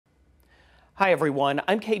Hi everyone,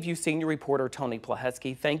 I'm KVUE senior reporter Tony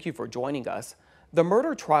Plohetski. Thank you for joining us. The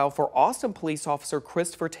murder trial for Austin police officer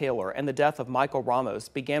Christopher Taylor and the death of Michael Ramos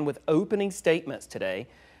began with opening statements today.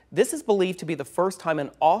 This is believed to be the first time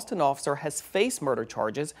an Austin officer has faced murder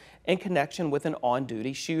charges in connection with an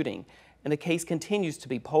on-duty shooting. And the case continues to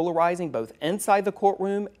be polarizing both inside the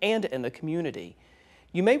courtroom and in the community.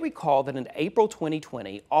 You may recall that in April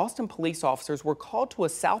 2020, Austin police officers were called to a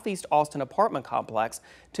southeast Austin apartment complex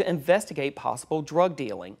to investigate possible drug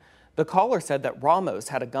dealing. The caller said that Ramos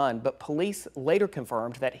had a gun, but police later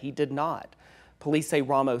confirmed that he did not. Police say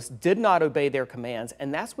Ramos did not obey their commands,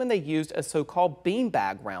 and that's when they used a so-called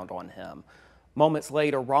beanbag round on him. Moments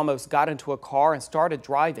later, Ramos got into a car and started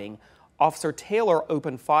driving. Officer Taylor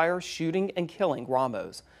opened fire, shooting and killing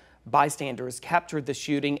Ramos. Bystanders captured the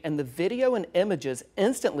shooting, and the video and images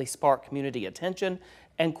instantly sparked community attention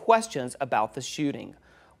and questions about the shooting.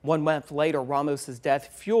 1 month later, Ramos's death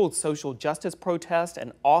fueled social justice protests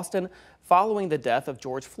in Austin following the death of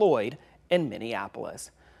George Floyd in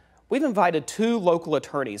Minneapolis. We've invited two local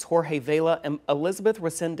attorneys, Jorge Vela and Elizabeth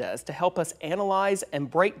Resendez, to help us analyze and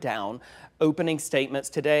break down opening statements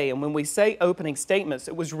today. And when we say opening statements,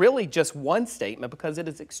 it was really just one statement because it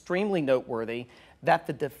is extremely noteworthy that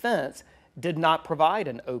the defense did not provide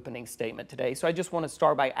an opening statement today. So I just want to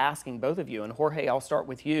start by asking both of you, and Jorge, I'll start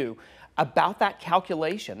with you, about that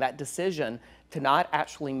calculation, that decision to not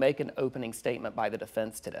actually make an opening statement by the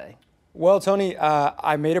defense today. Well, Tony,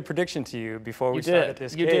 I made a prediction to you before we started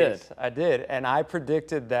this case. You did. I did, and I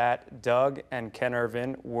predicted that Doug and Ken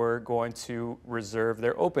Irvin were going to reserve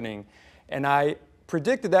their opening. And I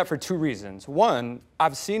predicted that for two reasons. One,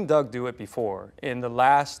 I've seen Doug do it before in the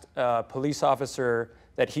last police officer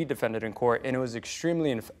that he defended in court, and it was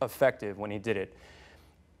extremely effective when he did it.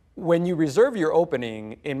 When you reserve your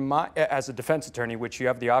opening, as a defense attorney, which you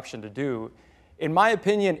have the option to do, in my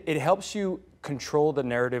opinion, it helps you control the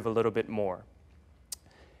narrative a little bit more.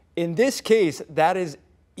 In this case, that is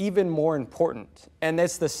even more important. And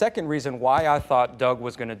that's the second reason why I thought Doug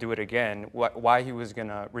was going to do it again, why he was going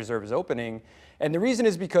to reserve his opening. And the reason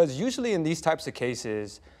is because usually in these types of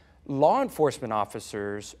cases, law enforcement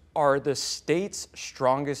officers are the state's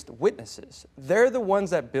strongest witnesses. They're the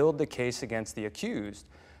ones that build the case against the accused.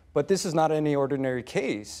 But this is not any ordinary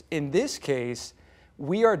case. In this case,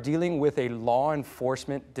 we are dealing with a law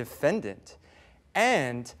enforcement defendant.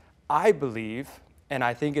 And I believe, and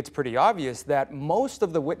I think it's pretty obvious, that most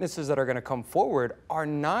of the witnesses that are going to come forward are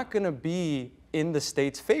not going to be in the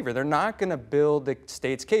state's favor. They're not going to build the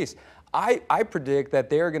state's case. I predict that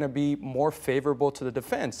they are going to be more favorable to the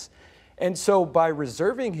defense. And so by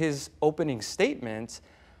reserving his opening statement,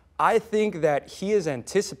 I think that he is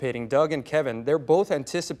anticipating, Doug and Kevin, they're both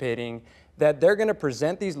anticipating that they're going to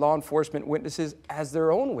present these law enforcement witnesses as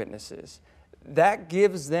their own witnesses. That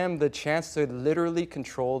gives them the chance to literally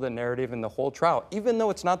control the narrative in the whole trial, even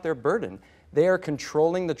though it's not their burden. They are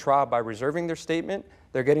controlling the trial by reserving their statement.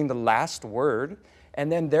 They're getting the last word,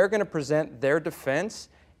 and then they're going to present their defense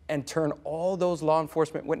and turn all those law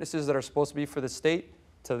enforcement witnesses that are supposed to be for the state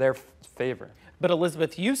to their favor. But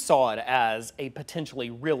Elizabeth, you saw it as a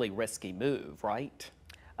potentially really risky move, right?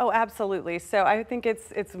 Oh, absolutely. So I think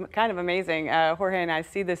it's kind of amazing. Jorge and I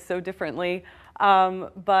see this so differently,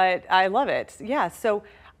 but I love it. Yeah, so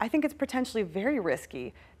I think it's potentially very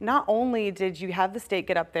risky. Not only did you have the state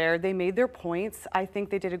get up there, they made their points. I think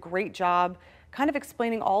they did a great job kind of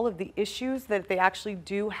explaining all of the issues that they actually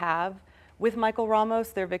do have with Michael Ramos,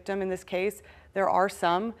 their victim in this case. There are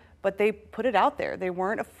some, but they put it out there. They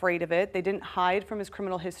weren't afraid of it. They didn't hide from his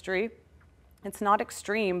criminal history. It's not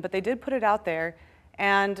extreme, but they did put it out there.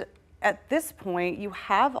 And at this point, you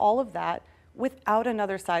have all of that without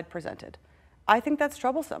another side presented. I think that's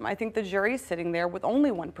troublesome. I think the jury is sitting there with only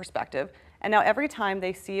one perspective. And now every time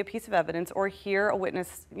they see a piece of evidence or hear a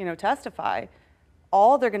witness, testify,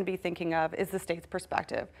 all they're going to be thinking of is the state's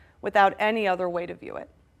perspective without any other way to view it.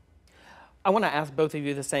 I want to ask both of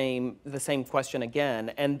you the same question again,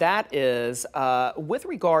 and that is with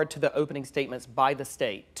regard to the opening statements by the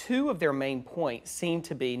state. Two of their main points seem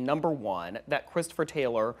to be, number one, that Christopher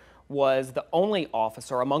Taylor was the only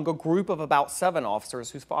officer among a group of about 7 officers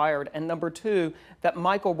who's fired, and number two, that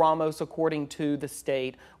Michael Ramos, according to the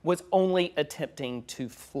state, was only attempting to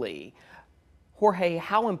flee. Jorge,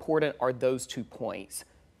 how important are those 2 points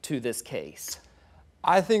to this case?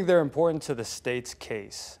 I think they're important to the state's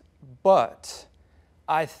case. But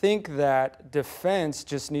I think that defense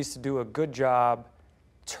just needs to do a good job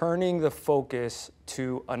turning the focus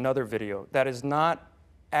to another video that is not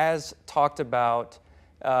as talked about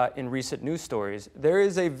in recent news stories. There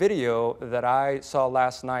is a video that I saw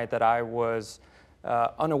last night that I was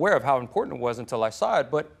unaware of how important it was until I saw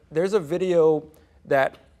it, but there's a video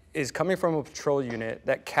that is coming from a patrol unit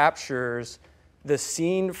that captures the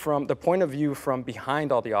scene from the point of view from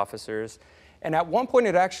behind all the officers. And at one point,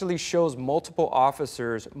 it actually shows multiple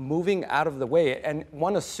officers moving out of the way. And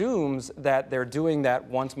one assumes that they're doing that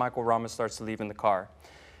once Michael Ramos starts to leave in the car.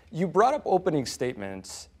 You brought up opening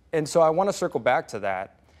statements. And so I want to circle back to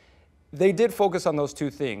that. They did focus on those two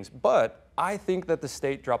things. But I think that the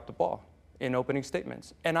state dropped the ball in opening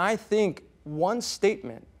statements. And I think one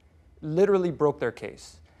statement literally broke their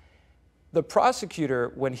case. The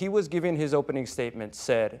prosecutor, when he was giving his opening statement,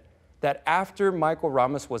 said that after Michael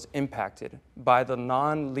Ramos was impacted by the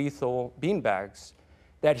non-lethal beanbags,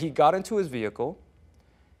 that he got into his vehicle,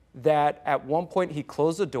 that at one point he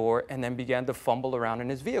closed the door and then began to fumble around in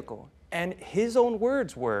his vehicle. And his own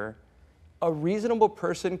words were, a reasonable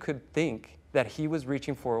person could think that he was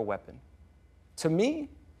reaching for a weapon. To me,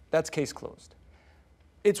 that's case closed.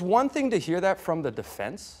 It's one thing to hear that from the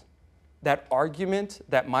defense, that argument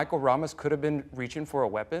that Michael Ramos could have been reaching for a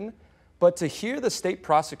weapon, but to hear the state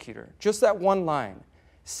prosecutor, just that one line,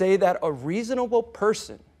 say that a reasonable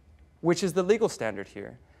person, which is the legal standard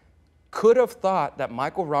here, could have thought that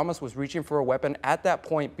Michael Ramos was reaching for a weapon at that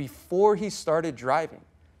point before he started driving,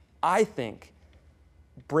 I think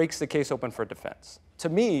breaks the case open for defense. To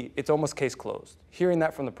me, it's almost case closed, hearing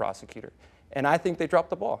that from the prosecutor. And I think they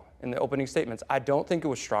dropped the ball in the opening statements. I don't think it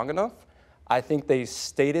was strong enough. I think they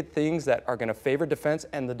stated things that are going to favor defense,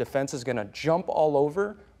 and the defense is going to jump all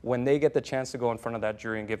over when they get the chance to go in front of that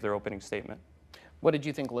jury and give their opening statement. What did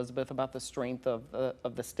you think, Elizabeth, about the strength of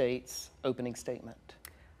the state's opening statement?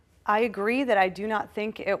 I agree that I do not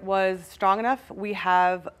think it was strong enough. We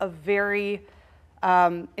have a very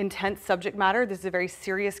intense subject matter. This is a very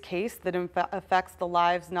serious case that affects the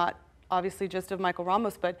lives, not obviously just of Michael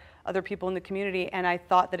Ramos, but other people in the community, and I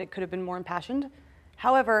thought that it could have been more impassioned.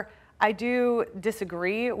 However, I do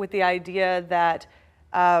disagree with the idea that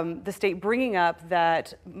the state bringing up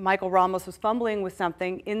that Michael Ramos was fumbling with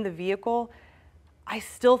something in the vehicle. I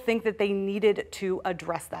still think that they needed to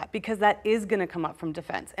address that because that is going to come up from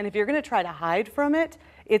defense. And if you're going to try to hide from it,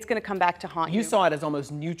 it's going to come back to haunt you. You saw it as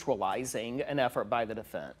almost neutralizing an effort by the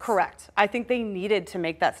defense. Correct. I think they needed to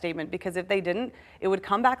make that statement because if they didn't, it would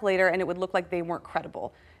come back later and it would look like they weren't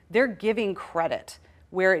credible. They're giving credit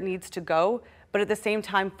where it needs to go, but at the same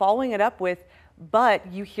time following it up with, but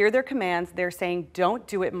you hear their commands, they're saying, don't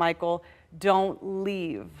do it, Michael, don't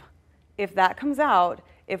leave. If that comes out,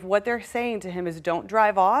 if what they're saying to him is don't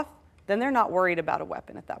drive off, then they're not worried about a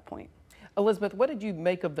weapon at that point. Elizabeth, what did you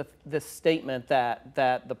make of the statement that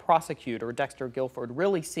the prosecutor, Dexter Guilford,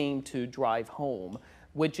 really seemed to drive home,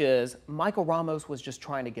 which is Michael Ramos was just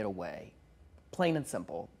trying to get away, plain and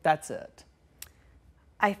simple, that's it?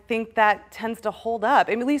 I think that tends to hold up.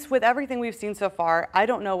 I mean, at least with everything we've seen so far, I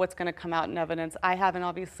don't know what's going to come out in evidence. I haven't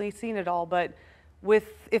obviously seen it all, but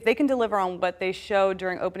if they can deliver on what they showed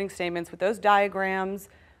during opening statements with those diagrams,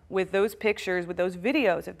 with those pictures, with those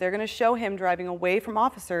videos, if they're going to show him driving away from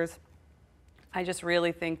officers, I just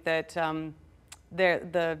really think that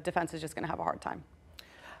the defense is just going to have a hard time.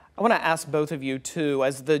 I want to ask both of you, too,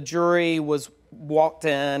 as the jury walked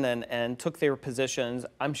in and took their positions,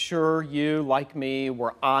 I'm sure you, like me,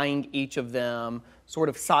 were eyeing each of them, sort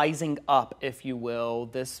of sizing up, if you will,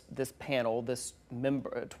 this panel,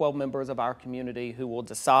 12 members of our community who will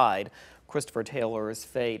decide Christopher Taylor's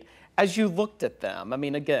fate. As you looked at them, I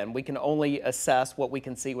mean, again, we can only assess what we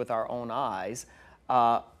can see with our own eyes,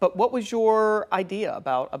 but what was your idea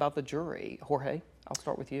about the jury? Jorge, I'll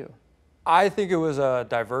start with you. I think it was a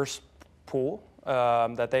diverse pool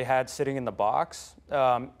that they had sitting in the box.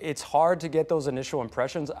 It's hard to get those initial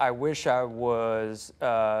impressions. I wish I was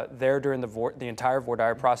there during the entire voir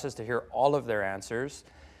dire process to hear all of their answers.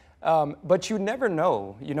 But you never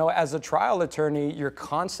know. You know, as a trial attorney, you're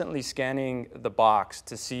constantly scanning the box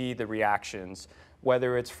to see the reactions,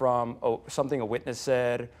 whether it's from something a witness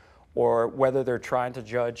said or whether they're trying to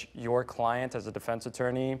judge your client as a defense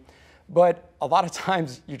attorney. But a lot of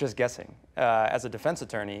times you're just guessing as a defense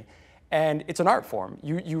attorney. And it's an art form.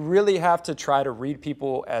 You really have to try to read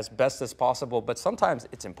people as best as possible, but sometimes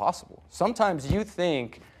it's impossible. Sometimes you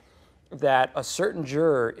think that a certain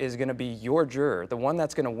juror is going to be your juror, the one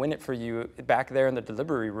that's going to win it for you back there in the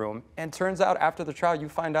delivery room. And turns out after the trial, you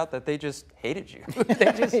find out that they just hated you.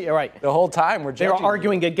 They just, You're right. The whole time were judging They were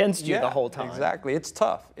arguing against you the whole time. Exactly. It's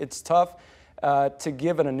tough. It's tough to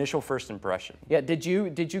give an initial first impression. Yeah. Did you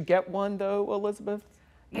get one though, Elizabeth?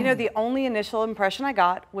 You know, the only initial impression I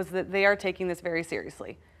got was that they are taking this very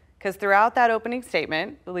seriously. Because throughout that opening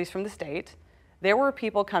statement, at least from the state, there were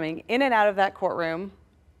people coming in and out of that courtroom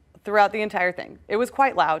throughout the entire thing. It was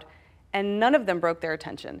quite loud, and none of them broke their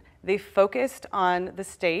attention. They focused on the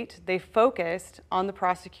state. They focused on the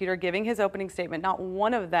prosecutor giving his opening statement. Not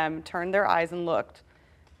one of them turned their eyes and looked.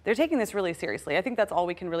 They're taking this really seriously. I think that's all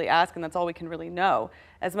we can really ask, and that's all we can really know.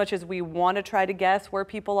 As much as we want to try to guess where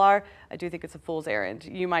people are, I do think it's a fool's errand.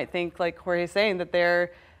 You might think, like Jorge's saying, that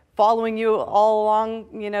they're following you all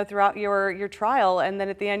along, throughout your trial, and then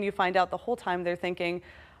at the end you find out the whole time they're thinking,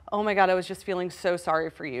 oh my God, I was just feeling so sorry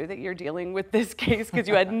for you that you're dealing with this case because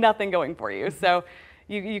you had nothing going for you. So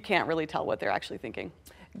you can't really tell what they're actually thinking.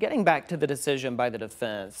 Getting back to the decision by the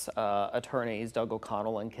defense attorneys, Doug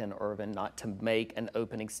O'Connell and Ken Irvin, not to make an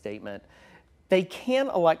opening statement, they can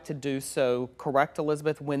elect to do so, correct,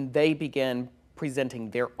 Elizabeth, when they begin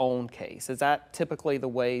presenting their own case. Is that typically the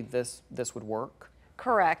way this would work?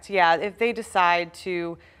 Correct, yeah. If they decide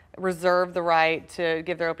to reserve the right to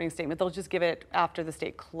give their opening statement, they'll just give it after the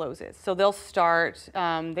state closes. So they'll start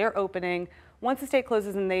their opening once the state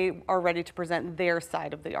closes and they are ready to present their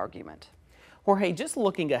side of the argument. Jorge, just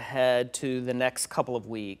looking ahead to the next couple of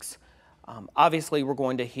weeks, obviously we're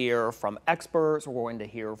going to hear from experts, we're going to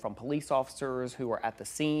hear from police officers who are at the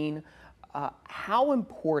scene. How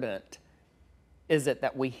important is it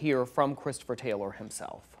that we hear from Christopher Taylor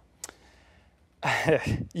himself?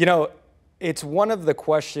 It's one of the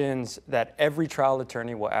questions that every trial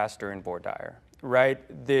attorney will ask during voir dire, right?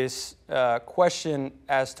 This question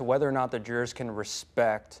as to whether or not the jurors can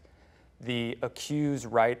respect the accused's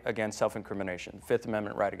right against self-incrimination, Fifth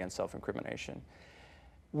Amendment right against self-incrimination.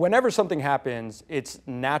 Whenever something happens, it's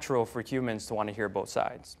natural for humans to want to hear both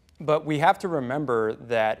sides. But we have to remember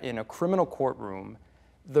that in a criminal courtroom,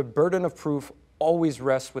 the burden of proof always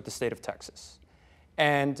rests with the state of Texas.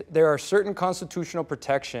 And there are certain constitutional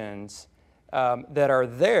protections that are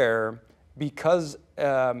there because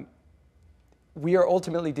we are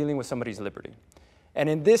ultimately dealing with somebody's liberty. And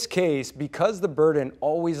in this case, because the burden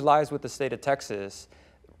always lies with the state of Texas,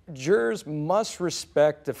 jurors must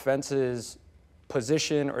respect defense's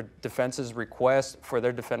position or defense's request for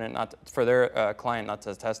their client not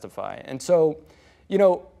to testify. And so,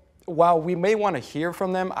 while we may want to hear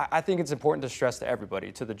from them, I think it's important to stress to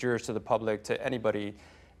everybody, to the jurors, to the public, to anybody,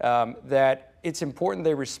 that it's important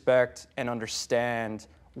they respect and understand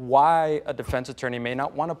why a defense attorney may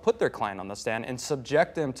not want to put their client on the stand and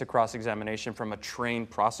subject them to cross-examination from a trained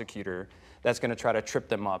prosecutor that's going to try to trip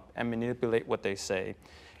them up and manipulate what they say.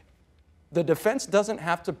 The defense doesn't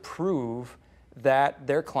have to prove that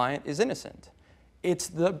their client is innocent. It's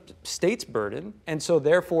the state's burden, and so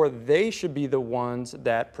therefore they should be the ones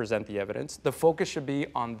that present the evidence. The focus should be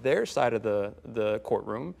on their side of the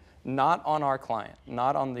courtroom, not on our client,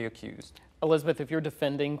 not on the accused. Elizabeth, if you're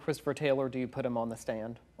defending Christopher Taylor, do you put him on the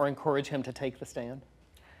stand or encourage him to take the stand?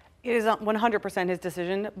 It is 100% his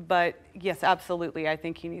decision, but yes, absolutely, I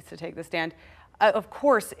think he needs to take the stand. Of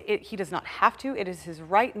course, he does not have to. It is his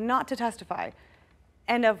right not to testify.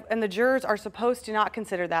 And the jurors are supposed to not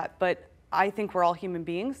consider that, but I think we're all human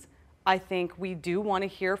beings. I think we do want to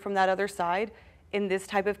hear from that other side in this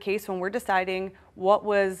type of case when we're deciding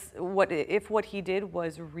if what he did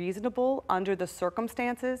was reasonable under the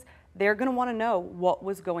circumstances. They're going to want to know what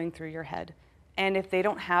was going through your head. And if they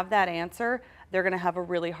don't have that answer, they're going to have a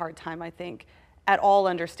really hard time, I think, at all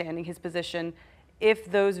understanding his position. If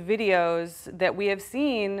those videos that we have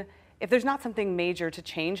seen, if there's not something major to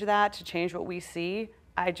change that, to change what we see,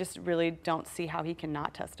 I just really don't see how he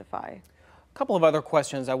cannot testify. A couple of other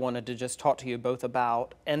questions I wanted to just talk to you both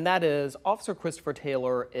about, and that is Officer Christopher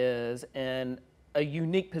Taylor is in a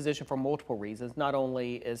unique position for multiple reasons. Not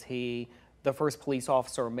only is he the first police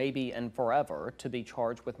officer, maybe and forever, to be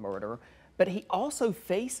charged with murder, but he also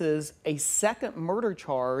faces a second murder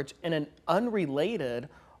charge in an unrelated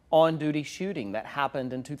on-duty shooting that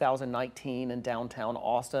happened in 2019 in downtown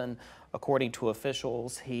Austin. According to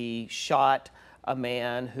officials, he shot a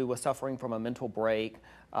man who was suffering from a mental break.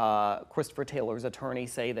 Christopher Taylor's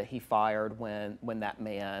attorneys say that he fired when that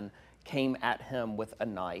man came at him with a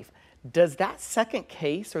knife. Does that second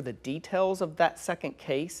case or the details of that second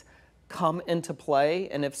case come into play?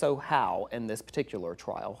 And if so, how in this particular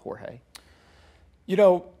trial, Jorge?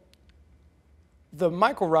 The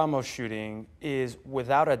Michael Ramos shooting is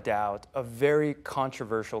without a doubt a very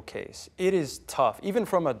controversial case. It is tough, even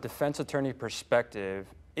from a defense attorney perspective,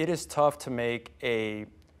 it is tough to make a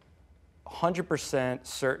 100%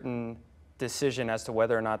 certain decision as to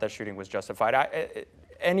whether or not that shooting was justified.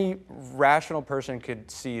 Any rational person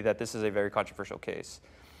could see that this is a very controversial case.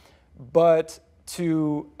 But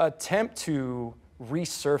to attempt to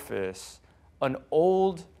resurface an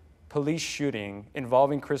old police shooting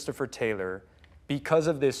involving Christopher Taylor because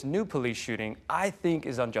of this new police shooting, I think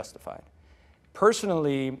is unjustified.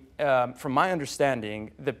 Personally, from my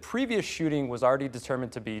understanding, the previous shooting was already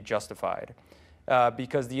determined to be justified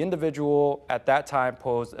because the individual at that time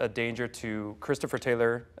posed a danger to Christopher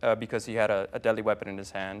Taylor because he had a deadly weapon in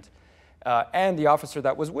his hand, and the officer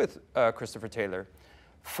that was with Christopher Taylor.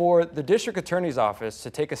 For the district attorney's office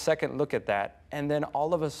to take a second look at that and then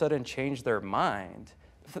all of a sudden change their mind,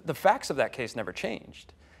 the facts of that case never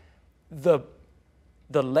changed. The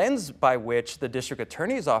lens by which the district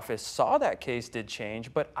attorney's office saw that case did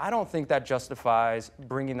change, but I don't think that justifies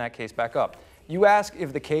bringing that case back up. You ask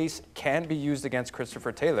if the case can be used against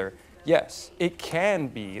Christopher Taylor. Yes, it can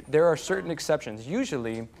be. There are certain exceptions.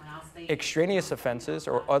 Usually, extraneous offenses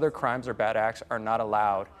or other crimes or bad acts are not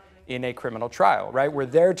allowed in a criminal trial, right? We're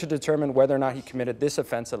there to determine whether or not he committed this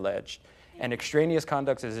offense alleged, and extraneous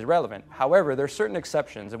conduct is irrelevant. However, there are certain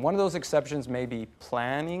exceptions, and one of those exceptions may be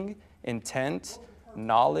planning, intent,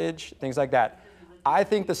 knowledge, things like that. I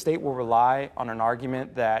think the state will rely on an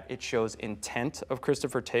argument that it shows intent of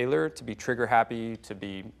Christopher Taylor to be trigger happy, to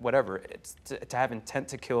be whatever, it's to have intent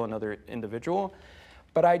to kill another individual.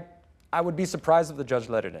 But I would be surprised if the judge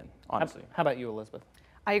let it in, honestly. How about you, Elizabeth?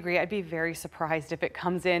 I agree. I'd be very surprised if it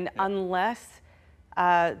comes in unless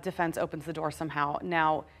defense opens the door somehow.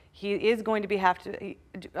 Now, he is going to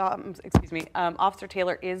Officer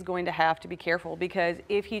Taylor is going to have to be careful because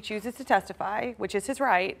if he chooses to testify, which is his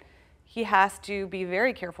right, he has to be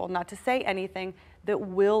very careful not to say anything that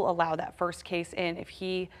will allow that first case in. If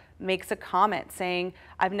he makes a comment saying,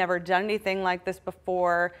 I've never done anything like this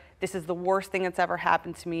before, this is the worst thing that's ever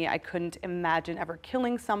happened to me, I couldn't imagine ever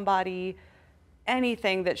killing somebody,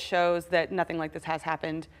 anything that shows that nothing like this has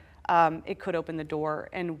happened, it could open the door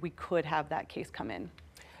and we could have that case come in.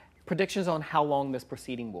 Predictions on how long this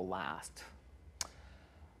proceeding will last?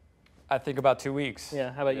 I think about 2 weeks.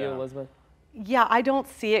 Yeah, how about you, Elizabeth? Yeah, I don't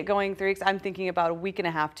see it going 3 weeks. I'm thinking about a week and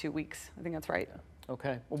a half, 2 weeks. I think that's right.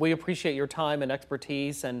 Okay. Well, we appreciate your time and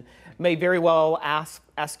expertise and may very well ask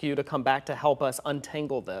you to come back to help us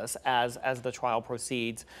untangle this as the trial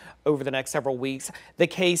proceeds over the next several weeks. The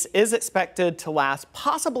case is expected to last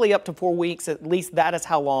possibly up to 4 weeks. At least that is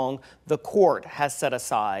how long the court has set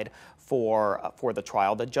aside for the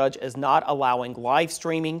trial. The judge is not allowing live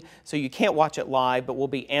streaming, so you can't watch it live, but we'll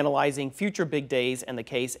be analyzing future big days in the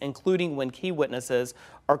case, including when key witnesses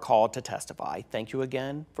are called to testify. Thank you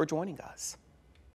again for joining us.